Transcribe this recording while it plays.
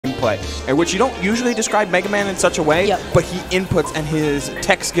play, in which you don't usually describe Megaman in such a way, but he inputs and his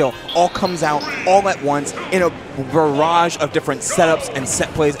tech skill all comes out all at once in a barrage of different setups and set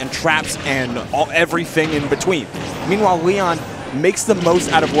plays and traps and everything in between. Meanwhile, LeoN makes the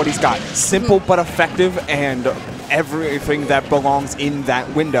most out of what he's got. Simple but effective, and everything that belongs in that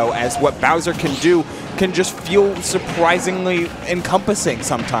window, as what Bowser can do can just feel surprisingly encompassing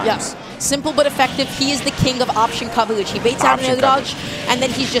sometimes. Yeah. Simple but effective. He is the king of option coverage. He baits out an air dodge, and then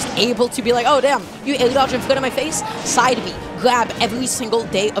he's just able to be like, oh, damn, you air dodge in front of my face? Side B. Grab every single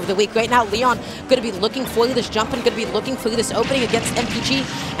day of the week. Right now, LeoN going to be looking for this jump and going to be looking for this opening against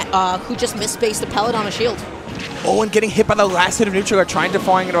MPG, who just misspaced the pellet on a shield. Oh, and getting hit by the last hit of neutral, or trying to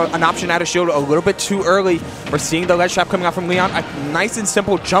find an option out of shield a little bit too early. We're seeing the ledge trap coming out from LeoN. A nice and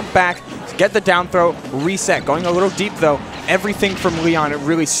simple jump back, get the down throw, reset. Going a little deep, though. Everything from LeoN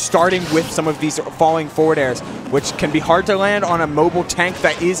really starting with some of these falling forward airs, which can be hard to land on a mobile tank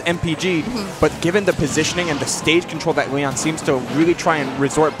that is MPG, but given the positioning and the stage control that LeoN seems to really try and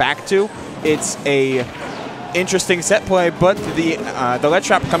resort back to, it's a interesting set play. But the ledge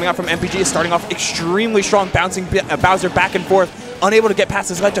trap coming out from MPG is starting off extremely strong, bouncing Bowser back and forth, unable to get past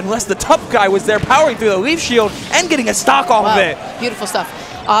his ledge unless the tough guy was there powering through the leaf shield and getting a stock off of it. Beautiful stuff.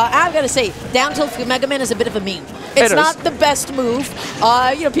 I've got to say, down tilt for Megaman is a bit of a meme. It's not the best move.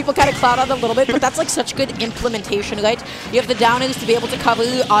 You know, people kind of cloud on it a little bit, but that's like such good implementation, right? You have the down airs to be able to cover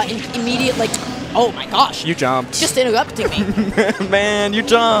immediate, like, oh my gosh. You jumped. Just interrupting me. Man, you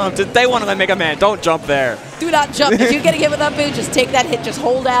jumped. They want to let Megaman. Don't jump there. Do not jump. If you get a hit with that boot, just take that hit, just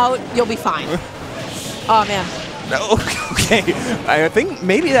hold out. You'll be fine. Oh, man. Okay, I think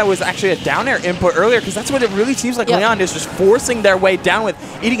maybe that was actually a down air input earlier, because that's what it really seems like. LeoN is just forcing their way down with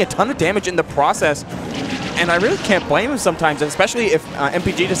eating a ton of damage in the process. And I really can't blame him sometimes, especially if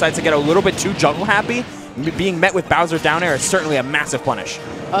MPG decides to get a little bit too juggle happy. Being met with Bowser down air is certainly a massive punish.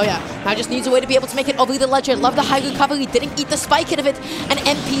 Oh yeah, now just needs a way to be able to make it over the ledge. I love the high recovery, didn't eat the spike hit of it. And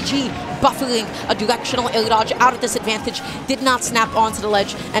MPG buffering a directional air dodge out of disadvantage, did not snap onto the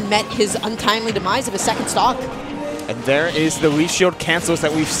ledge and met his untimely demise of his second stock. And there is the leaf shield cancels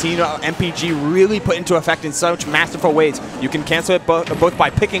that we've seen MPG really put into effect in such masterful ways. You can cancel it both by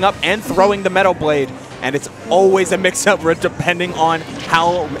picking up and throwing the metal blade, and it's always a mix-up depending on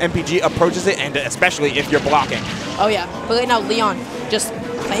how MPG approaches it, and especially if you're blocking. Oh yeah, but right now LeoN just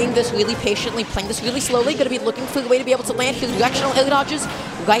playing this really patiently, playing this really slowly, going to be looking for a way to be able to land his directional air dodges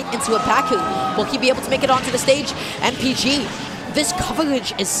right into a back heel. Will he be able to make it onto the stage? MPG, this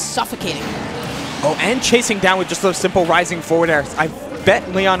coverage is suffocating. Oh, and chasing down with just those simple rising forward airs. I bet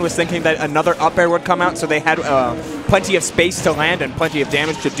LeoN was thinking that another up air would come out, so they had plenty of space to land and plenty of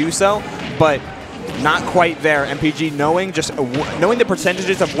damage to do so, but not quite there. MPG knowing the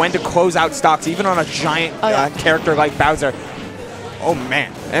percentages of when to close out stocks, even on a giant character like Bowser. Oh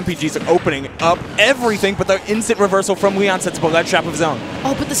man, MPG's opening up everything, but the instant reversal from LeoN sets up a ledge trap of his own.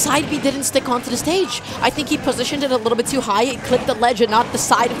 Oh, but the side B didn't stick onto the stage. I think he positioned it a little bit too high. It clipped the ledge and not the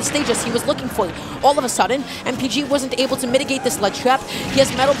side of the stage as he was looking for. All of a sudden, MPG wasn't able to mitigate this ledge trap. He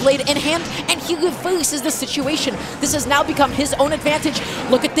has Metal Blade in hand, and he reverses the situation. This has now become his own advantage.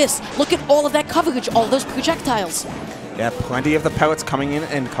 Look at this. Look at all of that coverage, all those projectiles. Yeah, plenty of the pellets coming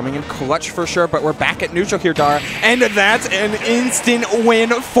in clutch for sure, but we're back at neutral here, Dara. And that's an instant win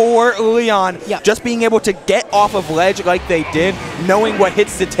for LeoN. Yep. Just being able to get off of ledge like they did, knowing what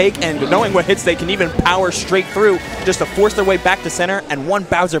hits to take and knowing what hits they can even power straight through just to force their way back to center, and one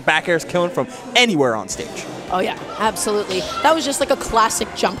Bowser back air is killing from anywhere on stage. Oh yeah, absolutely. That was just like a classic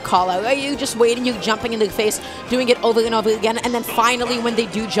jump call out. Right? You just waiting, you jumping into the face, doing it over and over again, and then finally when they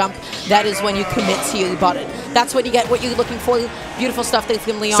do jump, that is when you commit to your button. That's when you get what you're looking for. Beautiful stuff there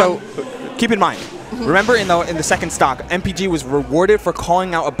from LeoN. So keep in mind, remember in the second stock, MPG was rewarded for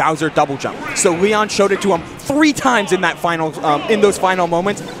calling out a Bowser double jump. So LeoN showed it to him 3 times in that final, in those final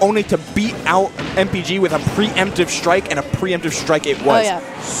moments, only to beat out MPG with a preemptive strike, and a preemptive strike it was. Oh,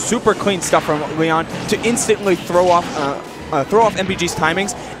 yeah. Super clean stuff from LeoN to instantly throw off MPG's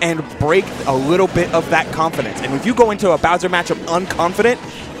timings and break a little bit of that confidence. And if you go into a Bowser matchup unconfident,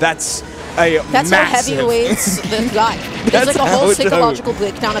 that's massive. How heavyweights the guy. There's like a whole psychological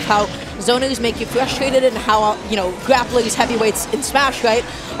breakdown of how zoners make you frustrated and how, you know, grapplers, heavyweights in Smash, right,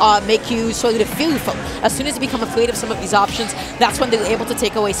 make you sort of fearful. As soon as you become afraid of some of these options, that's when they're able to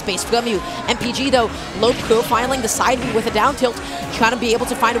take away space from you. MPG, though, low profiling the side B with a down tilt, trying to be able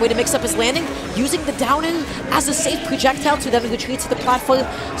to find a way to mix up his landing, using the down in as a safe projectile to then retreat to the platform.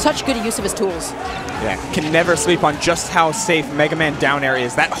 Such good use of his tools. Yeah, can never sleep on just how safe Megaman down air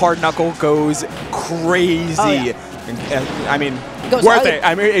is. That hard knuckle goes crazy. Oh, yeah. I mean, worth it.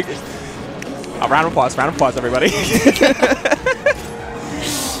 I mean, a round of applause, everybody.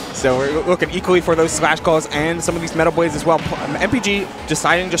 So we're looking equally for those slash calls and some of these metal blades as well. MPG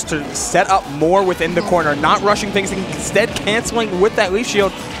deciding just to set up more within the corner, not rushing things, instead canceling with that leaf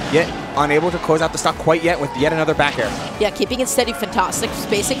shield, yet unable to close out the stock quite yet with yet another back air. Yeah, keeping it steady, fantastic.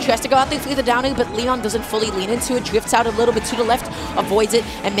 Spacing tries to go out there through the down air, but LeoN doesn't fully lean into it, drifts out a little bit to the left, avoids it,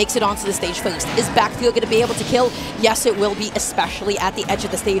 and makes it onto the stage first. Is back throw going to be able to kill? Yes, it will be, especially at the edge of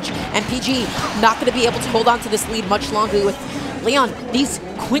the stage. MPG not going to be able to hold on to this lead much longer with LeoN, these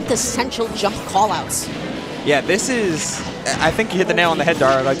quintessential jump callouts. Yeah, this is, I think you hit the nail on the head,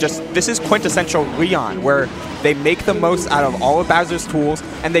 Dara. Like, just, this is quintessential LeoN, where they make the most out of all of Bowser's tools,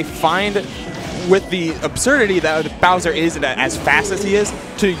 and they find, with the absurdity that Bowser is as fast as he is,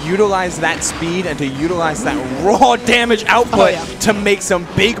 to utilize that speed and to utilize that raw damage output to make some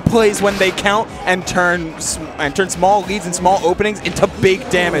big plays when they count and turn small leads and small openings into big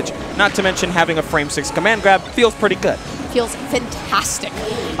damage. Not to mention having a frame 6 command grab feels pretty good. Feels fantastic,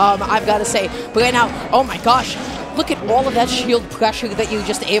 I've got to say. But right now, oh my gosh, look at all of that shield pressure that you're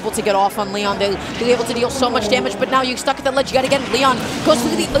just able to get off on LeoN. You're able to deal so much damage, but now you're stuck at the ledge yet again. LeoN goes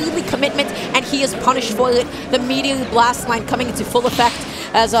through the early commitment, and he is punished for it. The Meteor Blast line coming into full effect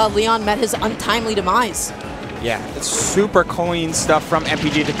as LeoN met his untimely demise. Yeah, it's super clean stuff from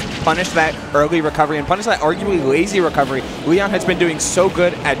MPG to punish that early recovery and punish that arguably lazy recovery. LeoN has been doing so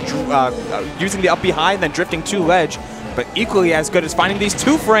good at using the up B high and then drifting to ledge, but equally as good as finding these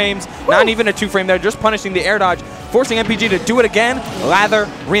 2 frames, not even a 2 frame there, just punishing the air dodge, forcing MPG to do it again, lather,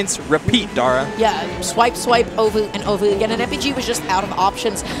 rinse, repeat, Dara. Yeah, swipe, swipe over and over again, and MPG was just out of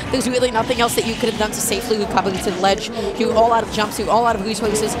options. There's really nothing else that you could have done to safely recover to the ledge. You're all out of jumps, you're all out of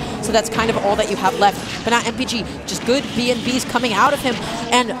resources, so that's kind of all that you have left. But now MPG, just good B&Bs coming out of him,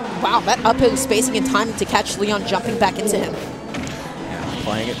 and wow, that uphill spacing and timing to catch LeoN jumping back into him.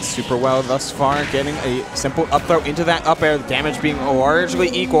 Playing it super well thus far, getting a simple up throw into that up air, the damage being largely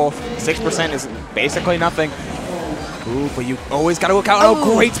equal. 6% is basically nothing. Ooh, but you always got to look out.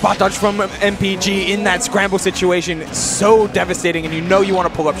 Oh, great spot dodge from MPG in that scramble situation. So devastating, and you know you want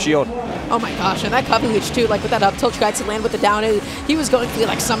to pull up shield. Oh my gosh, and that coverage too, like with that up tilt, tried to land with the down air. He was going through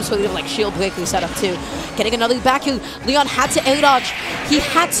like some sort of like shield breaker setup too. Getting another back air. LeoN had to air dodge. He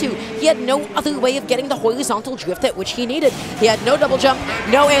had to. He had no other way of getting the horizontal drift at which he needed. He had no double jump,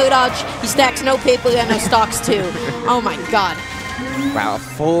 no air dodge. He stacks no paper and no stocks too. Oh my god. Wow, a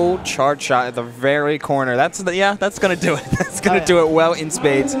full charge shot at the very corner. That's gonna do it. That's gonna do it well in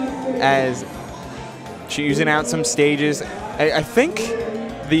spades. As she's using out some stages. I think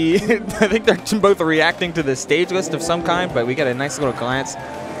they're both reacting to the stage list of some kind, but we get a nice little glance.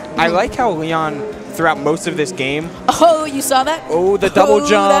 I like how LeoN, throughout most of this game. Oh, you saw that? Oh, the double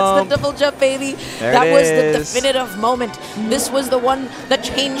jump. That's the double jump, baby. That was the definitive moment. This was the one that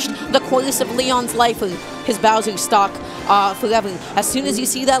changed the course of LeoN's life, his Bowser stock forever. As soon as you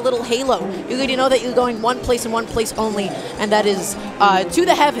see that little halo, you already know that you're going one place and one place only, and that is to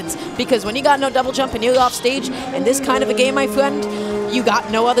the heavens. Because when you got no double jump and you're off stage in this kind of a game, my friend, you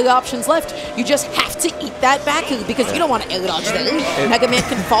got no other options left. You just have to eat that back air because you don't want to air dodge there. Megaman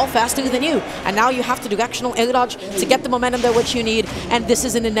can fall faster than you, and now you have to directional air dodge to get the momentum there which you need, and this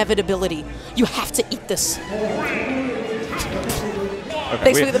is an inevitability. You have to eat this. Okay,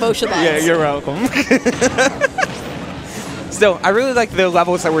 thanks for the motion, lads. Yeah, you're welcome. Still, I really like the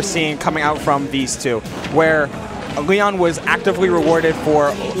levels that we're seeing coming out from these two, where LeoN was actively rewarded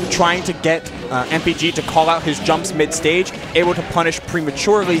for trying to get MPG to call out his jumps mid-stage, able to punish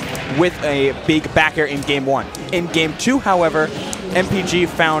prematurely with a big back air in Game 1. In Game 2, however, MPG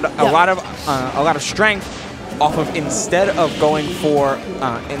found a lot of strength off of instead of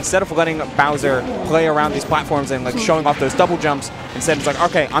letting Bowser play around these platforms and like showing off those double jumps, instead it's like,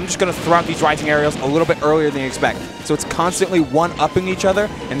 okay, I'm just going to throw out these rising aerials a little bit earlier than you expect. So it's constantly one-upping each other,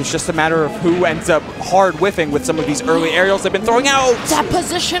 and it's just a matter of who ends up hard whiffing with some of these early aerials they've been throwing out. That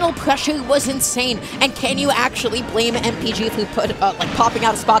positional pressure was insane, and can you actually blame MPG if you put like popping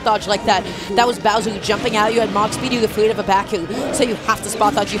out a spot dodge like that? That was Bowser jumping out. You had Mog Speed, you're afraid of a back air, so you have to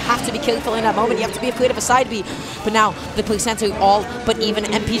spot dodge. You have to be careful in that moment. You have to be afraid of a side B. But now the placenta all but even.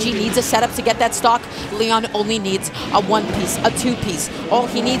 MPG needs a setup to get that stock. LeoN only needs a 1-piece, a 2-piece. All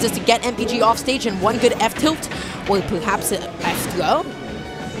he needs is to get MPG off stage and one good F tilt, or perhaps an F throw.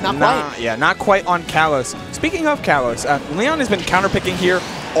 Not quite. Yeah, not quite on Kalos. Speaking of Kalos, LeoN has been counterpicking here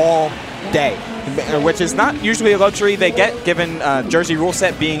all day, which is not usually a luxury they get given Jersey rule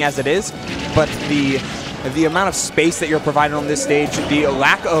set being as it is, but the amount of space that you're provided on this stage, the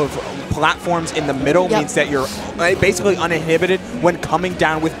lack of platforms in the middle means that you're basically uninhibited when coming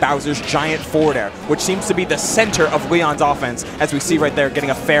down with Bowser's giant forward air, which seems to be the center of LeoN's offense, as we see right there getting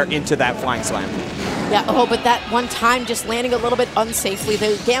a fair into that flying slam. Yeah, oh, but that one time just landing a little bit unsafely,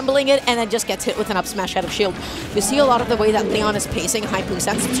 they're gambling it, and then just gets hit with an up smash out of shield. You see a lot of the way that LeoN is pacing high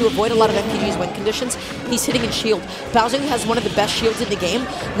percents to avoid a lot of MPG's win conditions. He's hitting in shield. Bowser has one of the best shields in the game,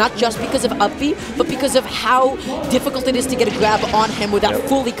 not just because of up B, but because of how difficult it is to get a grab on him without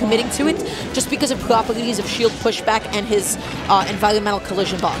fully committing to it, just because of properties of shield pushback and his environmental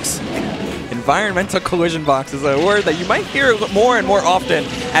collision box. Environmental collision box is a word that you might hear more and more often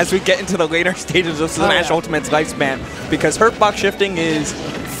as we get into the later stages of Smash Ultimate's lifespan, because hurtbox shifting is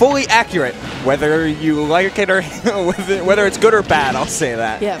fully accurate, whether you like it or whether it's good or bad, I'll say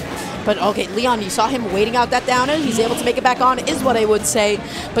that. Yeah. But okay, LeoN, you saw him waiting out that down air. He's able to make it back on, is what I would say.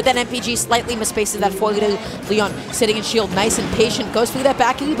 But then MPG slightly misspaces that forward. LeoN sitting in shield, nice and patient, goes through that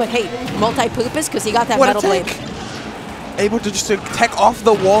back E, but hey, multi-purpose because he got that metal blade. Able to just tech off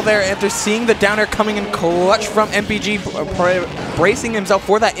the wall there after seeing the down air coming in clutch from MPG, bracing himself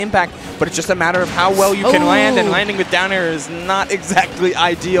for that impact, but it's just a matter of how well you can land, and landing with down air is not exactly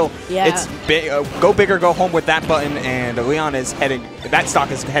ideal. Yeah. It's go big or go home with that button, and LeoN is heading, that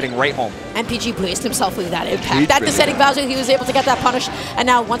stock is heading right home. MPG braced himself with that impact. That descending Bowser, he was able to get that punish, and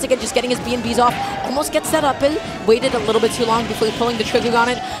now once again just getting his B&Bs off, almost gets that up in, waited a little bit too long before pulling the trigger on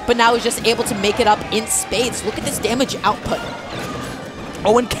it, but now he's just able to make it up in spades. Look at this damage output.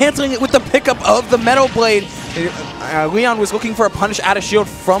 Oh, and canceling it with the pickup of the Metal Blade. LeoN was looking for a punish out of shield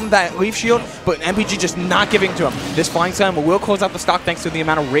from that Leaf Shield, but MPG just not giving to him. This Flying Slam will close out the stock thanks to the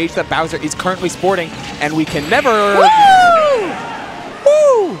amount of rage that Bowser is currently sporting, and we can never... Woo!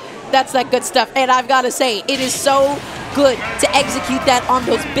 Woo! That's that good stuff, and I've got to say, it is so good to execute that on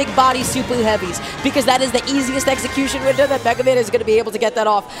those big body super heavies, because that is the easiest execution window that Megaman is going to be able to get that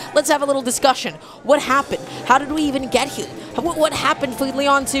off. Let's have a little discussion. What happened? How did we even get here? What happened for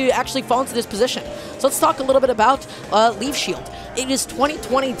LeoN to actually fall into this position? So let's talk a little bit about Leaf Shield. It is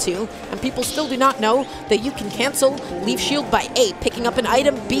 2022, and people still do not know that you can cancel Leaf Shield by A, picking up an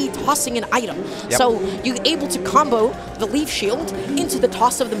item, B, tossing an item. Yep. So you're able to combo the Leaf Shield into the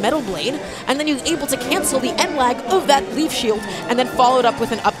toss of the Metal Blade, and then you're able to cancel the end lag of that Leaf Shield, and then follow it up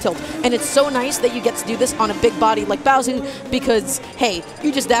with an up tilt. And it's so nice that you get to do this on a big body like Bowser, because, hey,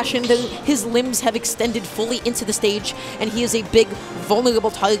 you just dash into, his limbs have extended fully into the stage, and he is a big, vulnerable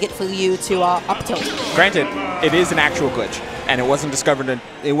target for you to up tilt. Granted, it is an actual glitch, and it wasn't discovered,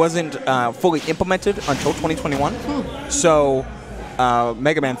 it wasn't fully implemented until 2021. So,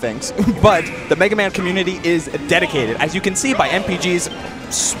 Megaman thinks, but the Megaman community is dedicated, as you can see by MPG's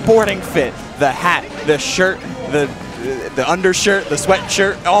sporting fit, the hat, the shirt, the undershirt, the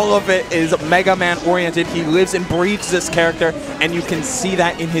sweatshirt, all of it is Mega Man oriented. He lives and breathes this character, and you can see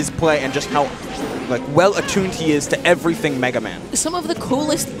that in his play and just how well attuned he is to everything Mega Man. Some of the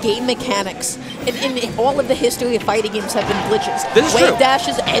coolest game mechanics in all of the history of fighting games have been glitches. This is Wave true.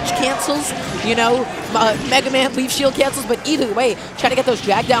 dashes, edge cancels, you know, Mega Man Leaf Shield cancels, but either way, trying to get those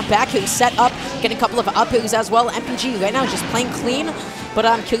drag down back hills set up, getting a couple of up hills as well. MPG right now is just playing clean, but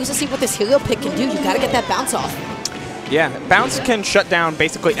I'm curious to see what this hero pick can do. You gotta get that bounce off. Yeah, bounce can shut down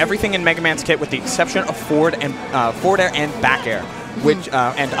basically everything in Mega Man's kit with the exception of forward air and back air, which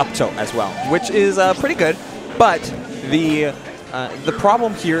and up tilt as well, which is pretty good. But the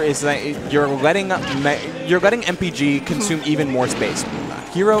problem here is that you're letting MPG consume even more space.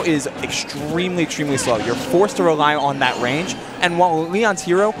 Hero is extremely slow. You're forced to rely on that range, and while LeoN's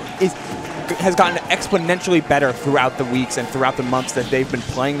hero has gotten exponentially better throughout the weeks and throughout the months that they've been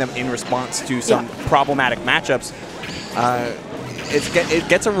playing them in response to some problematic matchups, it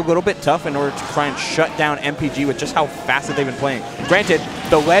gets a little bit tough in order to try and shut down MPG with just how fast that they've been playing. Granted,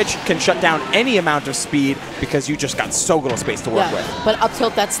 the ledge can shut down any amount of speed because you just got so little space to work with. But up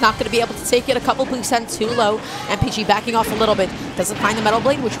tilt, that's not going to be able to take it a couple percent too low. MPG backing off a little bit. Doesn't find the Metal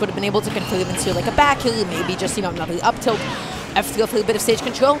Blade, which would have been able to convert into like a back hill, maybe just, you know, another up tilt. F3 for a bit of stage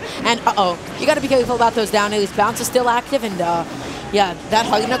control, and you got to be careful about those down airs. Bounce is still active, and yeah, that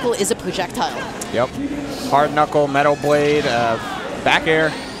hard knuckle is a projectile. Yep, hard knuckle, Metal Blade, back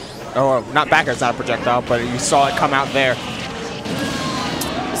air. Oh, not back air, it's not a projectile, but you saw it come out there.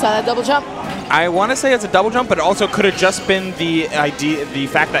 You saw that double jump? I want to say it's a double jump, but it also could have just been the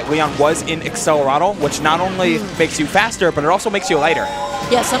fact that LeoN was in Xenozero, which not only makes you faster, but it also makes you lighter.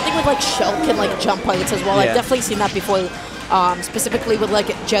 Yeah, something with like shell can like jump heights as well. Yeah. I've definitely seen that before. Specifically with like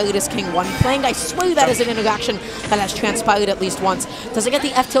Jellytus King 1 playing. I swear that is an interaction that has transpired at least once. Does it get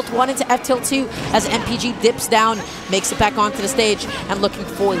the F tilt 1 into F tilt 2 as MPG dips down, makes it back onto the stage, and looking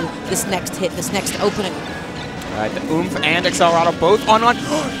for this next hit, this next opening. All right, the Oomph and Xenozero both on.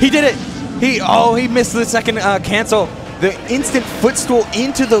 He did it! He missed the second cancel. The instant footstool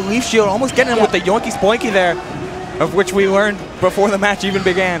into the Leaf Shield, almost getting him with the Yoinky Spoinky there, of which we learned before the match even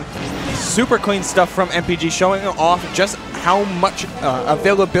began. super clean stuff from MPG, showing off just how much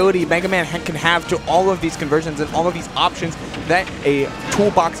availability Megaman can have to all of these conversions and all of these options that a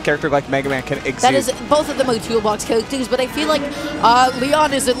toolbox character like Megaman can exude. That is, both of them are toolbox characters, but I feel like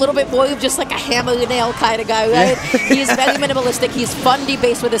LeoN is a little bit more of just like a hammer and nail kind of guy, right? He is very minimalistic. He's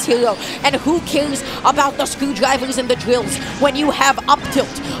fun-based with his hero. And who cares about the screwdrivers and the drills when you have up tilt,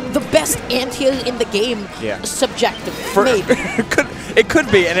 the best anti-hero in the game? Yeah. Subjective, maybe. It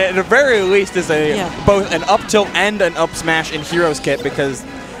could be, and at the very least is both an up tilt and an up smash in Heroes kit, because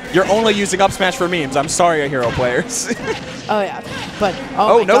you're only using up smash for memes. I'm sorry, Hero players. Oh yeah, but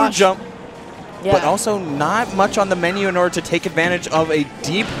no gosh. jump. Yeah. But also not much on the menu in order to take advantage of a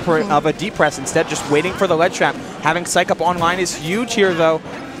deep press. Instead, just waiting for the ledge trap. Having Psych Up online is huge here, though.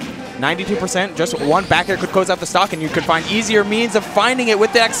 92%, just one back air could close out the stock, and you could find easier means of finding it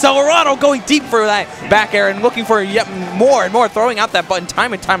with the Xenozero going deep for that back air and looking for yet more and more, throwing out that button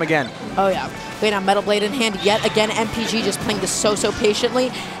time and time again. Oh yeah. Wait, now Metal Blade in hand yet again. MPG just playing this so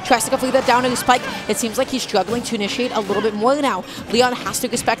patiently. Tries to complete that down to the spike. It seems like he's struggling to initiate a little bit more now. LeoN has to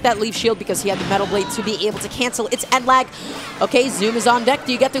respect that leaf shield because he had the Metal Blade to be able to cancel its end lag. Okay, Zoom is on deck.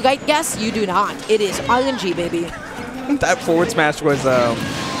 Do you get the right guess? You do not. It is RNG, baby. That forward smash was a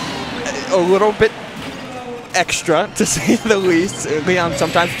little bit extra, to say the least. LeoN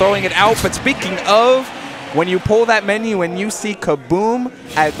sometimes throwing it out, but speaking of, when you pull that menu and you see Kaboom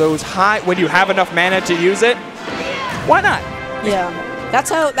at those high, when you have enough mana to use it, why not? Yeah, that's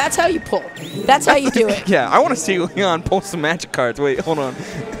how you pull. That's how you do it. Yeah, I want to see LeoN pull some magic cards. Wait, hold on.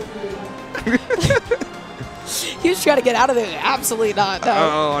 He was trying to get out of there. Absolutely not. No.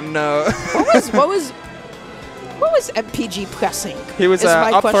 Oh no. What was MPG pressing? He was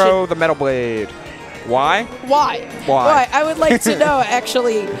up throw the Metal Blade. Why? Why? I would like to know,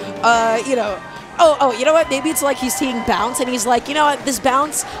 actually, you know. Oh, you know what? Maybe it's like he's seeing bounce, and he's like, you know what? This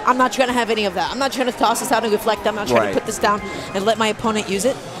bounce, I'm not trying to have any of that. I'm not trying to toss this out and reflect. I'm not trying to put this down and let my opponent use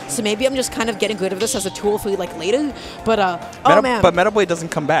it. So maybe I'm just kind of getting rid of this as a tool for like later. But oh man. But Metal Blade doesn't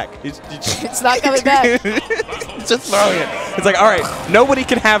come back. It's not coming back. It's just throwing it. It's like, all right, nobody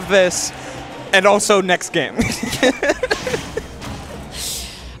can have this, and also next game.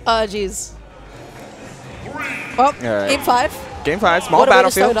 Oh, jeez. Well, right. Game 5. Game 5, small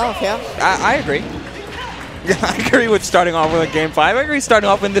battlefield. Off, yeah. I agree. Yeah, I agree with starting off with a Game 5. I agree starting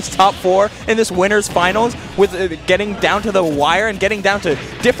off in this top 4, in this winner's finals, with getting down to the wire and getting down to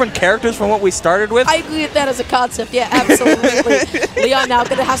different characters from what we started with. I agree with that as a concept. Yeah, absolutely. LeoN now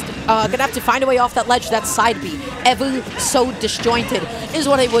gonna have to find a way off that ledge. That side B, ever so disjointed, is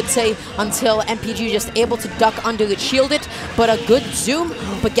what I would say, until MPG just able to duck under it, shield it, but a good zoom,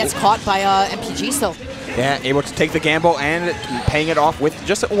 but gets caught by MPG still. Yeah, able to take the gamble and paying it off with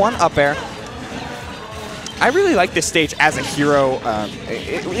just one up air. I really like this stage as a hero.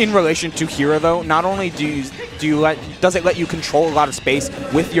 In relation to hero, though, not only does it let you control a lot of space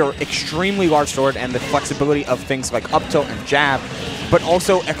with your extremely large sword and the flexibility of things like up tilt and jab, but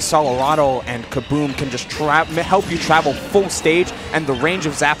also Xenozero and Kaboom can just help you travel full stage, and the range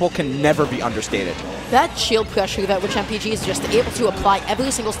of Zapple can never be understated. That shield pressure that which MPG is just able to apply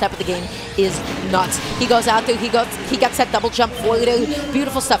every single step of the game is nuts. He goes out there, he gets that double jump forward,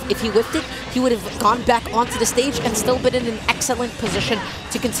 beautiful stuff. If he whipped it, he would have gone back onto the stage and still been in an excellent position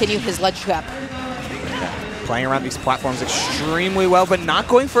to continue his ledge trap. Yeah. Playing around these platforms extremely well, but not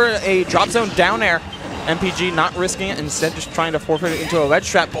going for a drop zone down air. MPG not risking it, instead just trying to forfeit it into a ledge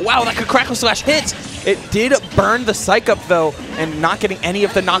trap. But wow, that could crackle slash hits. It did burn the Psych Up, though, and not getting any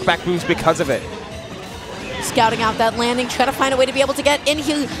of the knockback moves because of it. Scouting out that landing, trying to find a way to be able to get in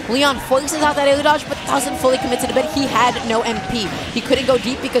here. LeoN forces out that air dodge, but doesn't fully commit to the bit. He had no MP. He couldn't go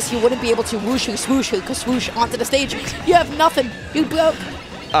deep because he wouldn't be able to whoosh swoosh onto the stage. You have nothing. You broke.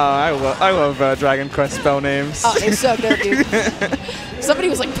 I love Dragon Quest spell names. Oh, they're so good, dude. Somebody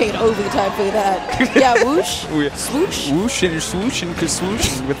was like paid overtime for that. Yeah, whoosh, swoosh. Whoosh and swoosh and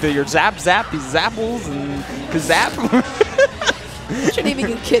kaswoosh with your zappy zapples and kazap. You shouldn't even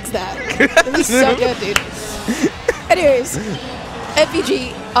give kids that. That'd be so good, dude. Anyways,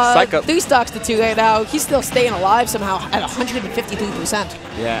 MPG, 3 stocks to 2 right now. He's still staying alive somehow at 153%.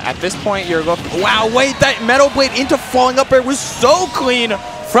 Yeah, at this point, you're looking. Wow, wait, that Metal Blade into falling up air was so clean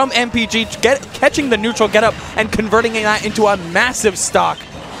from MPG, catching the neutral get up and converting that into a massive stock.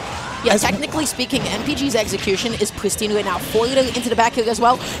 Yeah, technically speaking, MPG's execution is pristine right now. Forward into the back here as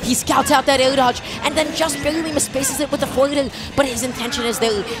well. He scouts out that air dodge and then just barely misspaces it with the forward, but his intention is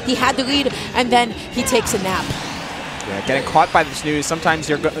there. He had the lead, and then he takes a nap. Yeah, getting caught by this news, sometimes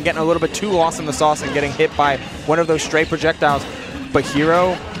you're getting a little bit too lost in the sauce and getting hit by one of those stray projectiles. But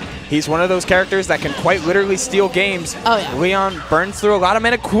Hero He's one of those characters that can quite literally steal games. Oh, yeah. LeoN burns through a lot of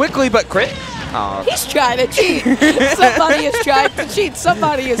mana quickly, but crit. Oh. He's trying to cheat. Somebody is trying to cheat.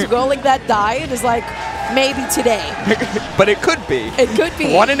 Somebody is rolling that die and is like, maybe today. But it could be. It could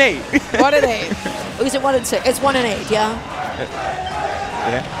be. 1 and 8. 1 and 8. Or is it 1 and 6? It's 1 and 8, yeah?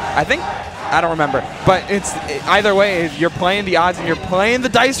 Yeah. I think, I don't remember. But it's either way, you're playing the odds and you're playing the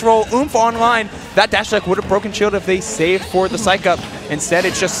dice roll. Oomph online. That dash attack would have broken shield if they saved for the psych up. Instead,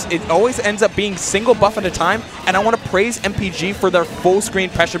 it always ends up being single buff at a time. And I want to praise MPG for their full screen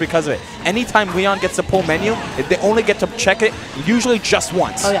pressure because of it. Anytime LeoN gets to pull menu, they only get to check it usually just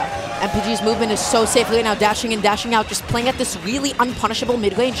once. Oh, yeah. MPG's movement is so safe right now, dashing in, dashing out, just playing at this really unpunishable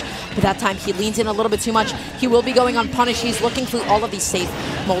mid-range. But that time, he leans in a little bit too much. He will be going unpunished. He's looking through all of these safe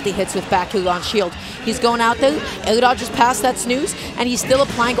multi-hits with Baku on shield. He's going out there, air dodges past that snooze, and he's still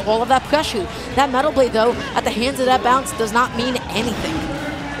applying all of that pressure. That Metal Blade, though, at the hands of that bounce does not mean anything.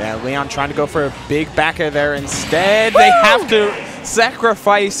 Yeah, LeoN trying to go for a big backer there. Instead, they have to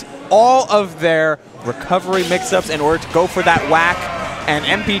sacrifice all of their recovery mix-ups in order to go for that whack. And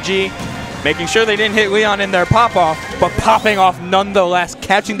MPG making sure they didn't hit LeoN in their pop-off, but popping off nonetheless,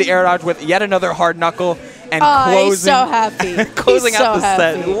 catching the air dodge with yet another hard knuckle and closing. He's so happy. Closing he's out so the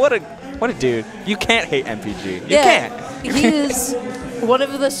happy. set. What a dude. You can't hate MPG. You can't. He is one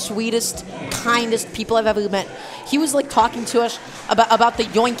of the sweetest, kindest people I've ever met. He was like talking to us about the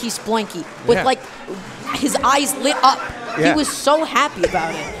yoinky splanky with like his eyes lit up. Yeah. He was so happy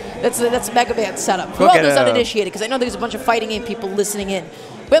about it. That's Megaman setup. For all those uninitiated, because I know there's a bunch of fighting game people listening in.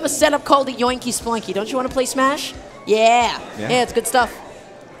 We have a setup called the Yoinky Splanky. Don't you want to play Smash? Yeah, it's good stuff.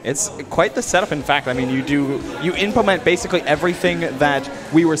 It's quite the setup. In fact, I mean, you implement basically everything that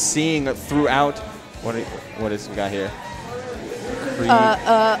we were seeing throughout. What is we got here?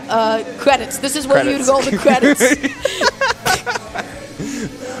 Credits. This is where you go the credits.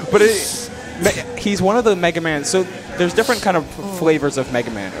 But he's one of the Mega Man. So there's different kind of flavors of Mega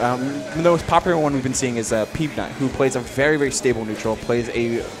Man. The most popular one we've been seeing is Peanut, who plays a very, very stable neutral, plays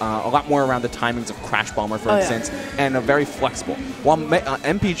a lot more around the timings of Crash Bomber, for instance, and very flexible. While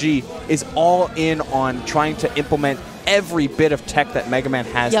MPG is all in on trying to implement every bit of tech that Mega Man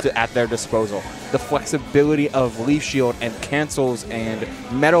has at their disposal. The flexibility of Leaf Shield and cancels and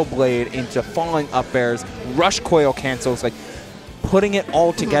Metal Blade into falling up airs, rush coil cancels, like putting it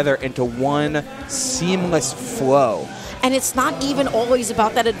all together into one seamless flow. And it's not even always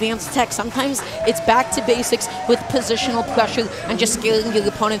about that advanced tech. Sometimes it's back to basics with positional pressure and just scaling your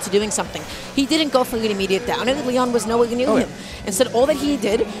opponent to doing something. He didn't go for an immediate down, and LeoN was nowhere near him. Instead, all that he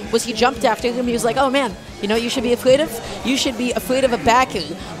did was he jumped after him. He was like, oh man, you know what you should be afraid of? You should be afraid of a backer,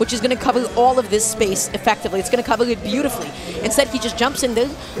 which is going to cover all of this space effectively. It's going to cover it beautifully. Instead, he just jumps in there.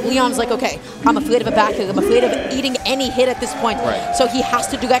 LeoN's like, okay, I'm afraid of a backer. I'm afraid of eating any hit at this point. So he has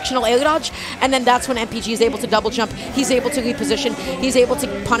to directional air dodge, and then that's when MPG is able to double jump. He's able to reposition. He's able to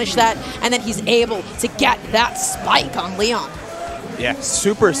punish that, and then he's able to get that spike on LeoN. Yeah,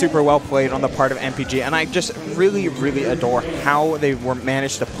 super, super well played on the part of MPG, and I just really, really adore how they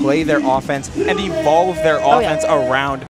managed to play their offense and evolve their offense around